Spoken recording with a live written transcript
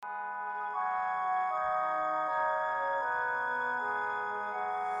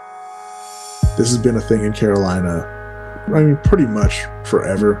this has been a thing in Carolina, I mean, pretty much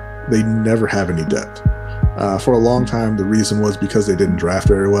forever. They never have any depth. For a long time, the reason was because they didn't draft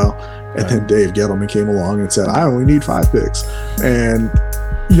very well. And then Dave Gettleman came along and said, I only need 5 picks. And,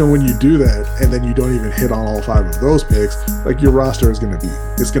 when you do that and then you don't even hit on all 5 of those picks, like your roster is going to be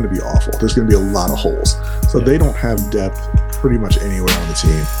awful. There's going to be a lot of holes. So they don't have depth pretty much anywhere on the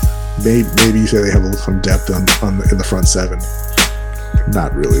team. Maybe you say they have some depth in the front 7.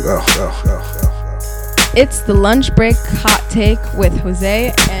 Not really, though. It's the lunch break hot take with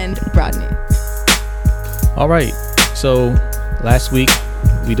Jose and Rodney. All right. So last week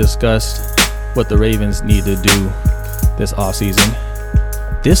we discussed what the Ravens need to do this offseason.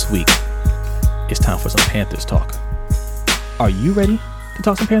 This week it's time for some Panthers talk. Are you ready to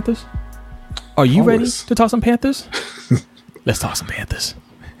talk some Panthers? Are you ready to talk some Panthers? Let's talk some Panthers.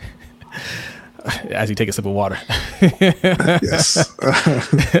 As you take a sip of water. Yes.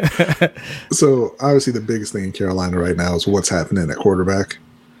 So obviously the biggest thing in Carolina right now is what's happening at quarterback.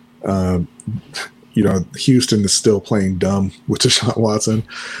 Houston is still playing dumb with Deshaun Watson.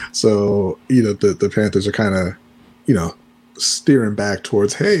 So, the Panthers are kind of, steering back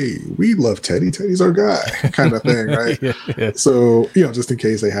towards, hey, we love Teddy. Teddy's our guy kind of thing, right? Yeah. So, just in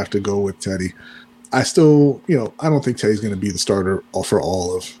case they have to go with Teddy. I still, I don't think Teddy's going to be the starter for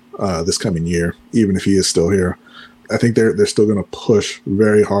all of this coming year, even if he is still here. I think they're still going to push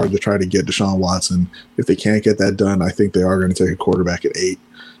very hard to try to get Deshaun Watson. If they can't get that done, I think they are going to take a quarterback at 8.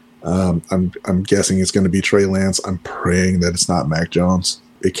 I'm guessing it's going to be Trey Lance. I'm praying that it's not Mac Jones.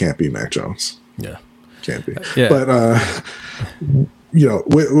 It can't be Mac Jones. Yeah, can't be. Yeah. But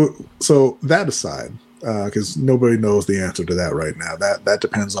so that aside, because nobody knows the answer to that right now. That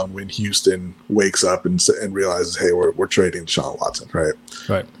depends on when Houston wakes up and realizes, hey, we're trading Deshaun Watson, right?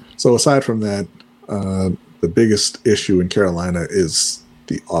 Right. So aside from that, the biggest issue in Carolina is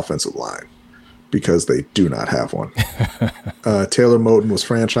the offensive line, because they do not have one. Taylor Moton was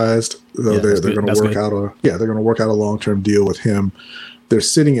franchised, though they're going to work out a long-term deal with him. They're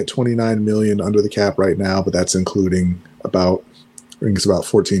sitting at $29 million under the cap right now, but that's including about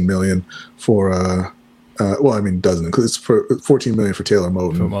 $14 million for doesn't include, it's for $14 million for Taylor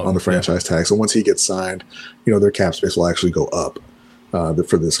Moton on the franchise tag. So once he gets signed, their cap space will actually go up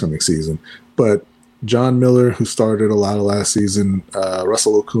for this coming season. But John Miller, who started a lot of last season,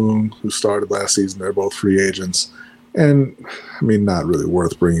 Russell Okung, who started last season, they're both free agents. And, not really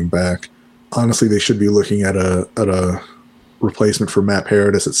worth bringing back. Honestly, they should be looking at a replacement for Matt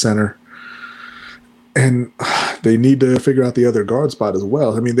Paradis at center. And they need to figure out the other guard spot as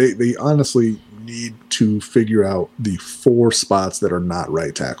well. They honestly need to figure out the 4 spots that are not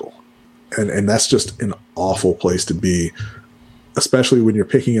right tackle. And that's just an awful place to be, especially when you're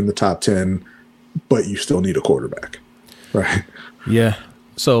picking in the top 10, but you still need a quarterback, right? Yeah.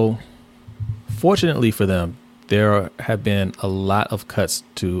 So fortunately for them, there have been a lot of cuts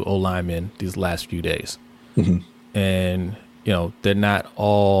to O-linemen these last few days. Mm-hmm. And, they're not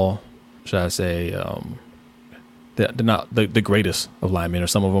all, should I say, they're not the greatest of linemen, or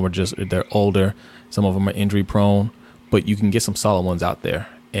some of them are they're older. Some of them are injury prone, but you can get some solid ones out there.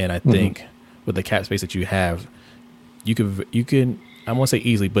 And I think with the cap space that you have, you can, I won't say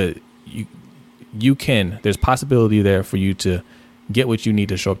easily, but you can, there's possibility there for you to get what you need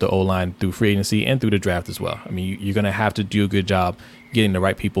to show up the O-line through free agency and through the draft as well. You're going to have to do a good job getting the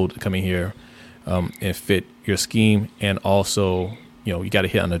right people to come in here and fit your scheme. And also, you got to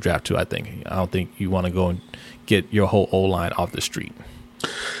hit on the draft too, I think. I don't think you want to go and get your whole O-line off the street.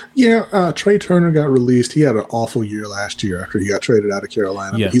 Yeah, Trey Turner got released. He had an awful year last year after he got traded out of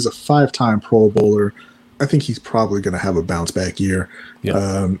Carolina. Yeah. He's a 5-time Pro Bowler. I think he's probably going to have a bounce back year.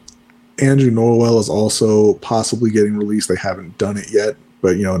 Yeah. Andrew Norwell is also possibly getting released. They haven't done it yet,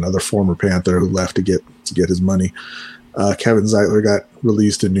 but another former Panther who left to get his money. Kevin Zeitler got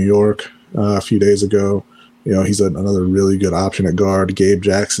released in New York a few days ago. He's another really good option at guard. Gabe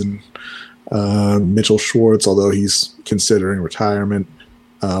Jackson, Mitchell Schwartz, although he's considering retirement.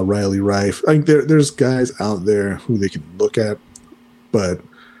 Riley Rife. I think there's guys out there who they can look at, but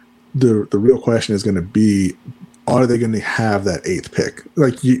the real question is going to be, are they going to have that 8th pick?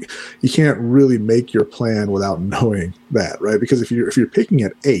 Like you can't really make your plan without knowing that, right? Because if you're picking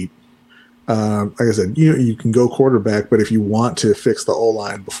at 8, like I said, you can go quarterback, but if you want to fix the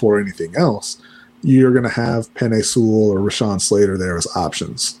O-line before anything else, you're going to have Penei Sewell or Rashawn Slater there as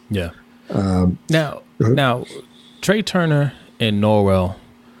options. Yeah. Now, Trey Turner and Norwell,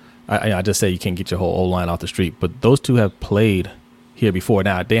 I just say you can't get your whole O-line off the street, but those two have played here before.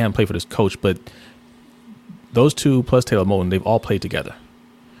 Now, they haven't played for this coach, but those two plus Taylor Moton, they've all played together.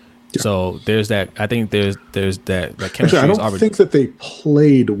 Yeah. So there's that. I think there's that chemistry. Actually, I don't already, think that they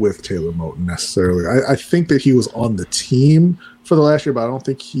played with Taylor Moton necessarily. I think that he was on the team for the last year, but I don't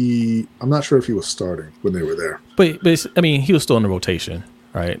think I'm not sure if he was starting when they were there. But I mean, he was still in the rotation,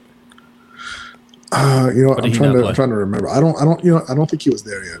 right? I'm trying to remember. I don't think he was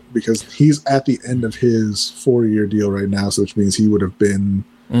there yet because he's at the end of his 4-year deal right now, so which means he would have been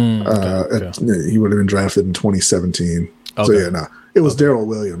he would have been drafted in 2017. Okay. So yeah, no. It was Daryl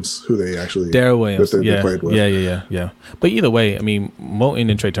Williams who they actually they played with. Yeah. But either way, I mean,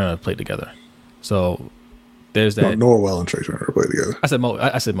 Moton and Trey Turner played together, so there's that. No, Norwell and Trey Turner played together. I said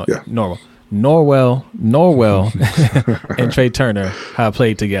yeah. Norwell, and Trey Turner have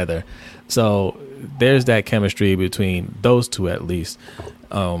played together, so there's that chemistry between those two at least.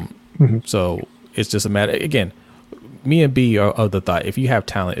 So it's just a matter. Again, me and B are of the thought: if you have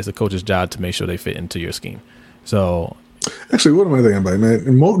talent, it's a coach's job to make sure they fit into your scheme. So. Actually, what am I thinking about, man?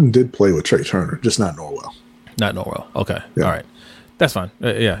 Moton did play with Trey Turner, just not Norwell. Not Norwell. Okay. Yeah. All right. That's fine.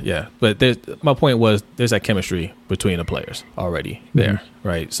 Yeah. But my point was there's that chemistry between the players already there,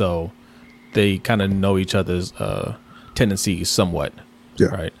 right? So they kind of know each other's tendencies somewhat,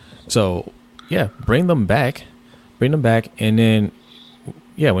 right? So, yeah, bring them back. And then,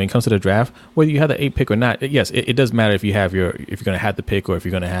 when it comes to the draft, whether you have the 8th pick or not, yes, it does matter if you're going to have the pick or if you're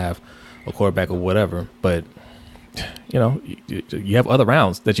going to have a quarterback or whatever, but you have other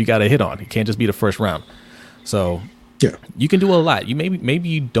rounds that you got to hit on. It can't just be the first round. So you can do a lot. You maybe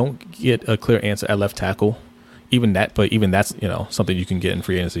you don't get a clear answer at left tackle, even that's something you can get in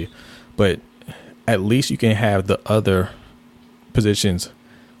free agency. But at least you can have the other positions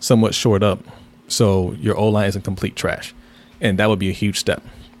somewhat shored up, so your O-line isn't complete trash, and that would be a huge step.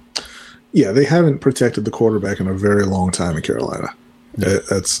 Yeah, they haven't protected the quarterback in a very long time in Carolina. Yeah.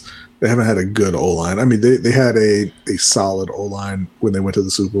 They haven't had a good O-line. I mean, they had a solid O-line when they went to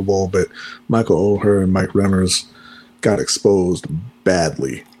the Super Bowl, but Michael Oher and Mike Remmers got exposed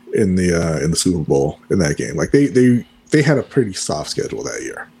badly in the Super Bowl in that game. Like they had a pretty soft schedule that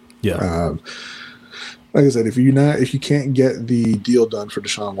year. Yeah. Like I said, if you can't get the deal done for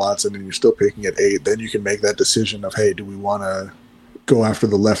Deshaun Watson and you're still picking at 8, then you can make that decision of, hey, do we want to go after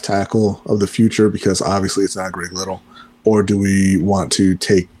the left tackle of the future because obviously it's not Greg Little. Or do we want to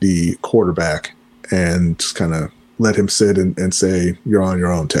take the quarterback and just kind of let him sit and say, you're on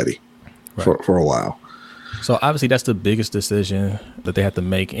your own, Teddy, for a while? So obviously that's the biggest decision that they have to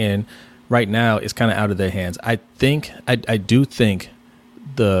make. And right now it's kind of out of their hands. I do think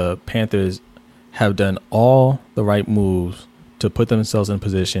the Panthers have done all the right moves to put themselves in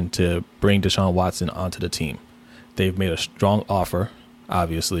position to bring Deshaun Watson onto the team. They've made a strong offer,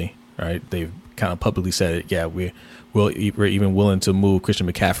 obviously, right? They've kind of publicly said it. Yeah, we're even willing to move Christian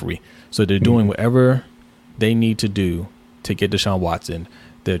McCaffrey. So they're doing whatever they need to do to get Deshaun Watson.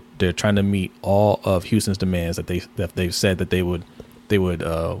 They're trying to meet all of Houston's demands that they've said that they would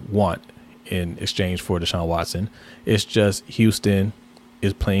want in exchange for Deshaun Watson. It's just Houston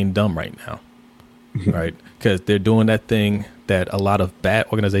is playing dumb right now, right? Because they're doing that thing that a lot of bad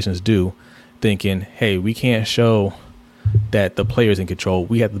organizations do, thinking, hey, we can't show that the player's in control.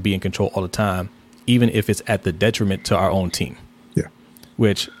 We have to be in control all the time, even if it's at the detriment to our own team. Yeah.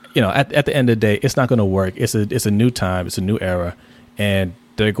 Which, at the end of the day, it's not going to work. It's a new time. It's a new era. And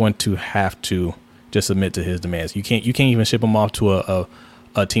they're going to have to just submit to his demands. You can't even ship him off to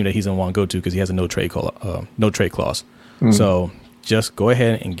a team that he doesn't want to go to because he has a no trade clause. Mm-hmm. So just go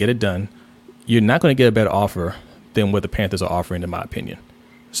ahead and get it done. You're not going to get a better offer than what the Panthers are offering, in my opinion.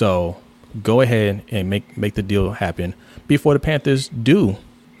 So go ahead and make the deal happen before the Panthers do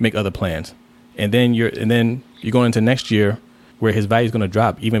make other plans. And then you're going into next year where his value is going to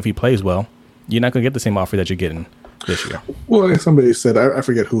drop. Even if he plays well, you're not going to get the same offer that you're getting this year. Well, somebody said, I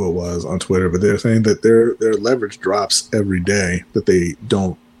forget who it was on Twitter, but they're saying that their leverage drops every day that they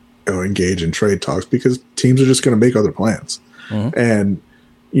don't engage in trade talks because teams are just going to make other plans. Mm-hmm. And,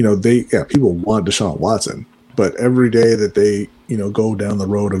 people want Deshaun Watson, but every day that they, go down the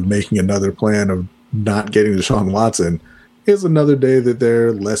road of making another plan of not getting Deshaun Watson is another day that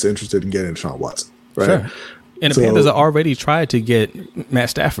they're less interested in getting Deshaun Watson. Right. Sure. And the Panthers have already tried to get Matt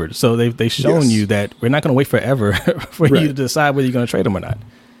Stafford. So they've shown you that we're not going to wait forever for you to decide whether you're going to trade him or not.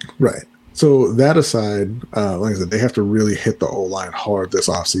 Right. So that aside, like I said, they have to really hit the O-line hard this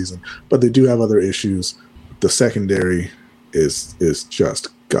offseason. But they do have other issues. The secondary is just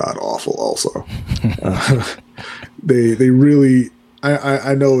god-awful also. They really...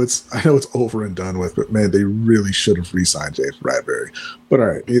 I know it's over and done with, but man, they really should have re-signed James Bradbury. But all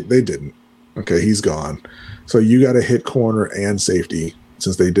right, they didn't. Okay, he's gone. So you got to hit corner and safety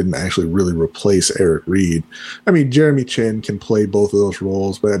since they didn't actually really replace Eric Reed. I mean, Jeremy Chin can play both of those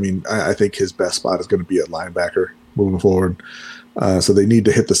roles, but I mean, I think his best spot is going to be at linebacker moving forward. So they need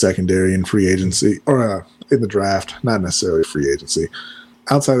to hit the secondary in free agency or in the draft, not necessarily free agency.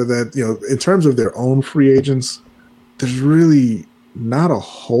 Outside of that, in terms of their own free agents, there's really not a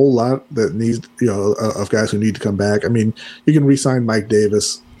whole lot that needs, of guys who need to come back. I mean, you can re-sign Mike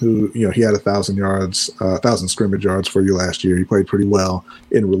Davis, who, he had 1,000 scrimmage yards for you last year. He played pretty well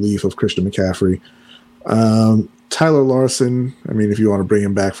in relief of Christian McCaffrey. Tyler Larson, I mean, if you want to bring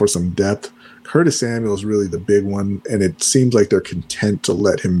him back for some depth, Curtis Samuel is really the big one, and it seems like they're content to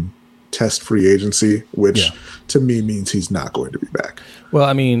let him test free agency, which to me means he's not going to be back. Well,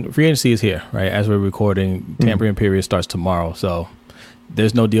 I mean, free agency is here, right? As we're recording, tampering period starts tomorrow, so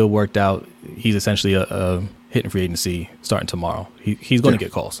there's no deal worked out. He's essentially hitting free agency starting tomorrow. He's going to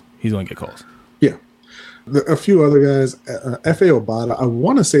get calls. He's going to get calls. Yeah. A few other guys, F.A. Obata, I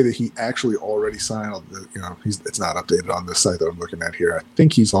want to say that he actually already signed. It's not updated on this site that I'm looking at here. I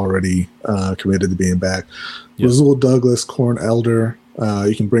think he's already committed to being back. Rasul Douglas, Corn Elder,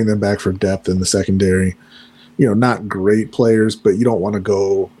 you can bring them back for depth in the secondary. Not great players, but you don't want to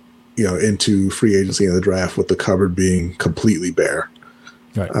go, into free agency in the draft with the cupboard being completely bare.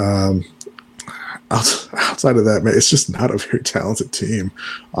 Right. Outside of that, man, it's just not a very talented team,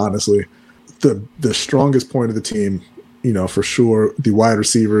 honestly. The strongest point of the team, for sure, the wide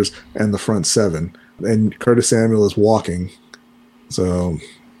receivers and the front seven. And Curtis Samuel is walking. So,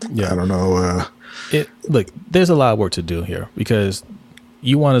 I don't know. Look, there's a lot of work to do here because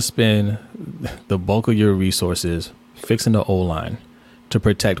you want to spend the bulk of your resources fixing the O-line to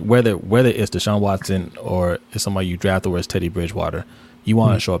protect, whether it's Deshaun Watson or it's somebody you draft or it's Teddy Bridgewater. You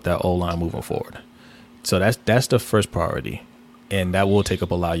want to shore up that O-line moving forward. So that's the first priority, and that will take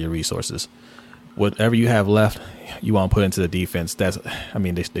up a lot of your resources. Whatever you have left, you want to put into the defense. They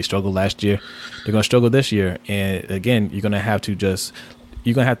struggled last year. They're going to struggle this year. And again, you're going to have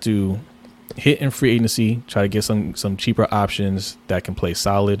to hit in free agency, try to get some cheaper options that can play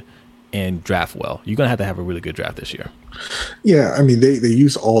solid and draft well. You're going to have a really good draft this year. Yeah. I mean, they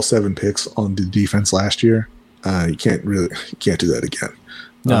used all 7 picks on the defense last year. You can't do that again.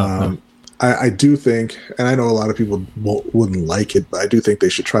 No. I do think, and I know a lot of people wouldn't like it, but I do think they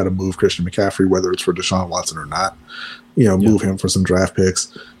should try to move Christian McCaffrey, whether it's for Deshaun Watson or not. Move him for some draft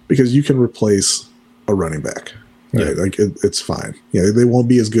picks because you can replace a running back. Right? Yeah. Like it's fine. They won't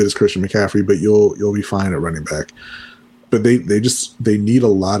be as good as Christian McCaffrey, but you'll be fine at running back. But they need a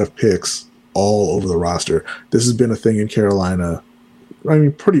lot of picks all over the roster. This has been a thing in Carolina. I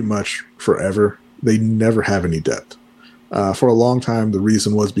mean, pretty much forever. They never have any depth. For a long time, the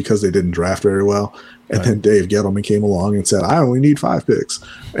reason was because they didn't draft very well. And then Dave Gettleman came along and said, I only need 5 picks.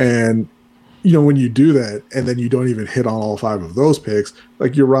 And, when you do that and then you don't even hit on all 5 of those picks,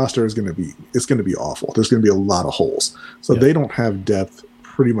 like your roster is going to be awful. There's going to be a lot of holes. So they don't have depth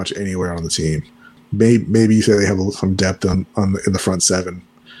pretty much anywhere on the team. Maybe you say they have some depth in the front 7.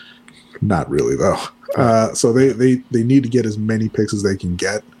 Not really, though. So they need to get as many picks as they can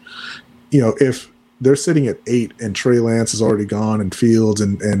get. If they're sitting at 8 and Trey Lance is already gone and Fields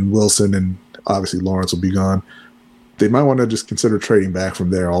and Wilson and obviously Lawrence will be gone, they might want to just consider trading back from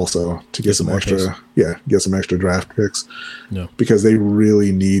there also to get some extra draft picks. Yeah. Because they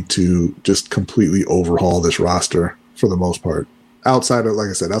really need to just completely overhaul this roster for the most part. Outside of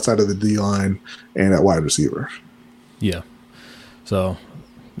the D-line and at wide receiver. Yeah. So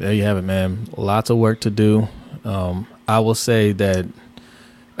there you have it, man. Lots of work to do. I will say that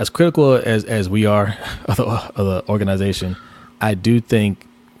as critical as we are of the organization, I do think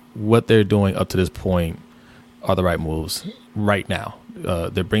what they're doing up to this point are the right moves right now.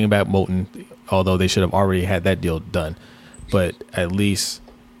 They're bringing back Moton, although they should have already had that deal done. But at least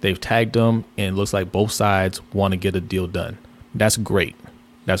they've tagged them, and it looks like both sides want to get a deal done. That's great.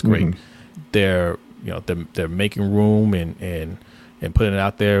 Mm-hmm. They're making room and putting it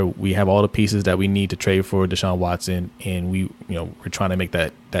out there. We have all the pieces that we need to trade for Deshaun Watson, and we're trying to make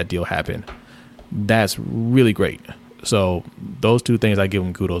that deal happen. That's really great. So those 2 things I give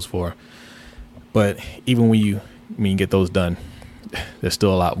them kudos for. But even when you get those done, there's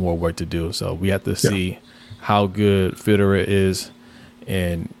still a lot more work to do. So we have to see how good Fitterer is,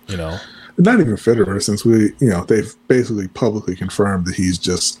 and not even Fitterer, since they've basically publicly confirmed that he's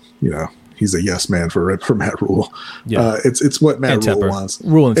just he's a yes man for Matt Rule. Yeah. It's what Matt Rule wants.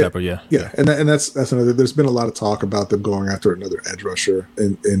 Rule and Tepper, yeah. Yeah, and that's another. There's been a lot of talk about them going after another edge rusher,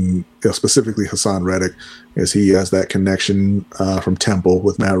 in specifically Hassan Reddick, as he has that connection from Temple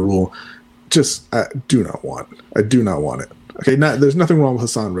with Matt Rule. I do not want it. Okay, there's nothing wrong with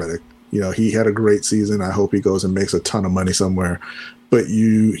Hassan Reddick. He had a great season. I hope he goes and makes a ton of money somewhere. but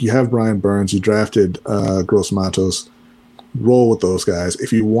you have Brian Burns, you drafted Gross Matos. Roll with those guys.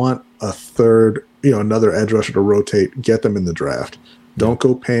 If you want a third, another edge rusher to rotate, get them in the draft. Don't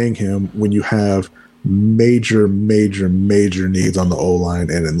go paying him when you have major needs on the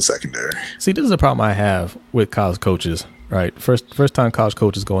O-line and in the secondary. See, this is a problem I have with college coaches, right? First time college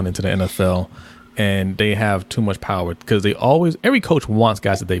coaches going into the NFL, and they have too much power because every coach wants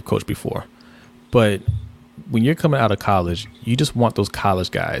guys that they've coached before. But when you're coming out of college, you just want those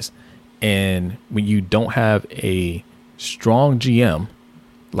college guys. And when you don't have a strong GM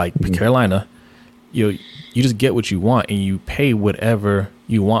like Carolina, you just get what you want and you pay whatever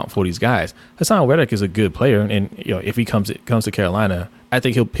you want for these guys. Hassan Reddick is a good player, and if he comes to Carolina, I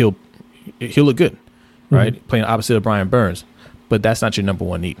think he'll look good, right? Playing opposite of Brian Burns, but that's not your number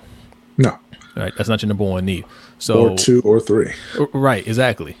one need. No, right? That's not your number one need. So or 2 or 3, right?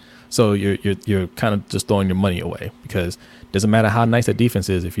 Exactly. So you're kind of just throwing your money away because it doesn't matter how nice that defense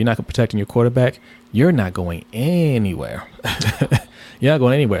is. If you're not protecting your quarterback, you're not going anywhere. You're not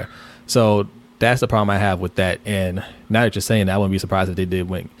going anywhere. So that's the problem I have with that. And now that you're saying that, I wouldn't be surprised if they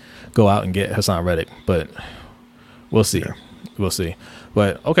did go out and get Hassan Reddick. But we'll see. Yeah. We'll see.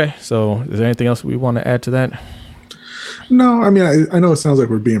 But, okay, so is there anything else we want to add to that? No, I mean, I know it sounds like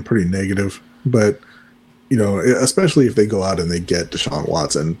we're being pretty negative, but, especially if they go out and they get Deshaun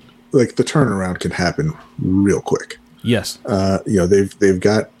Watson, like the turnaround can happen real quick. Yes. They've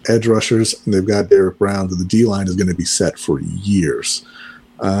got edge rushers and they've got Derrick Brown. The D-line is going to be set for years.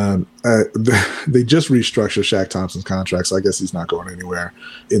 They just restructured Shaq Thompson's contract, so I guess he's not going anywhere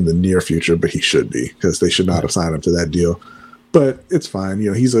in the near future, but he should be because they should not have signed him to that deal. But it's fine.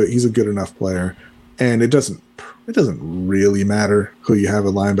 He's a good enough player, and it doesn't really matter who you have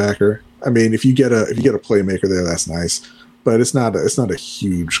a linebacker. I mean, if you get a playmaker there, that's nice, but it's not a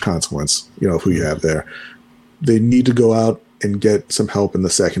huge consequence, who you have there. They need to go out and get some help in the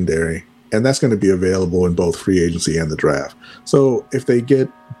secondary, and that's going to be available in both free agency and the draft. So if they get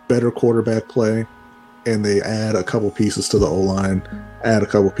better quarterback play and they add a couple pieces to the O-line, add a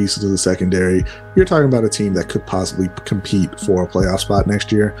couple pieces to the secondary, you're talking about a team that could possibly compete for a playoff spot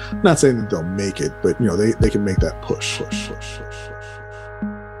next year. I'm not saying that they'll make it, but they can make that push.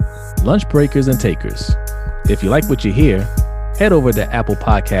 Lunch breakers and takers. If you like what you hear, head over to Apple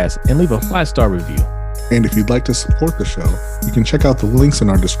Podcasts and leave a 5-star review. And if you'd like to support the show, you can check out the links in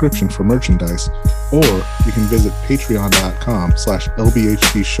our description for merchandise, or you can visit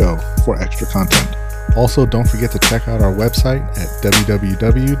patreon.com/LBHT show for extra content. Also, don't forget to check out our website at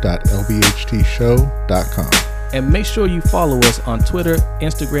www.lbhtshow.com. And make sure you follow us on Twitter,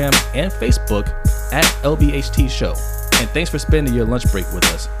 Instagram, and Facebook at LBHT Show. And thanks for spending your lunch break with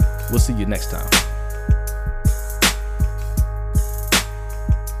us. We'll see you next time.